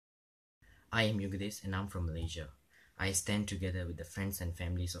I am Yugathes and I'm from Malaysia. I stand together with the friends and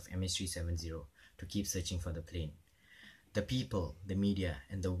families of MH370 to keep searching for the plane. The people, the media,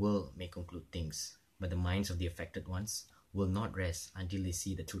 and the world may conclude things, but the minds of the affected ones will not rest until they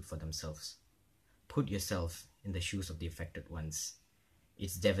see the truth for themselves. Put yourself in the shoes of the affected ones.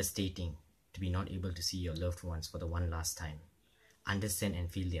 It's devastating to be not able to see your loved ones for the one last time. Understand and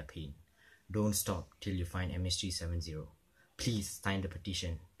feel their pain. Don't stop till you find MH370. Please sign the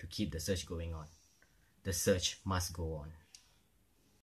petition to keep the search going on. The search must go on.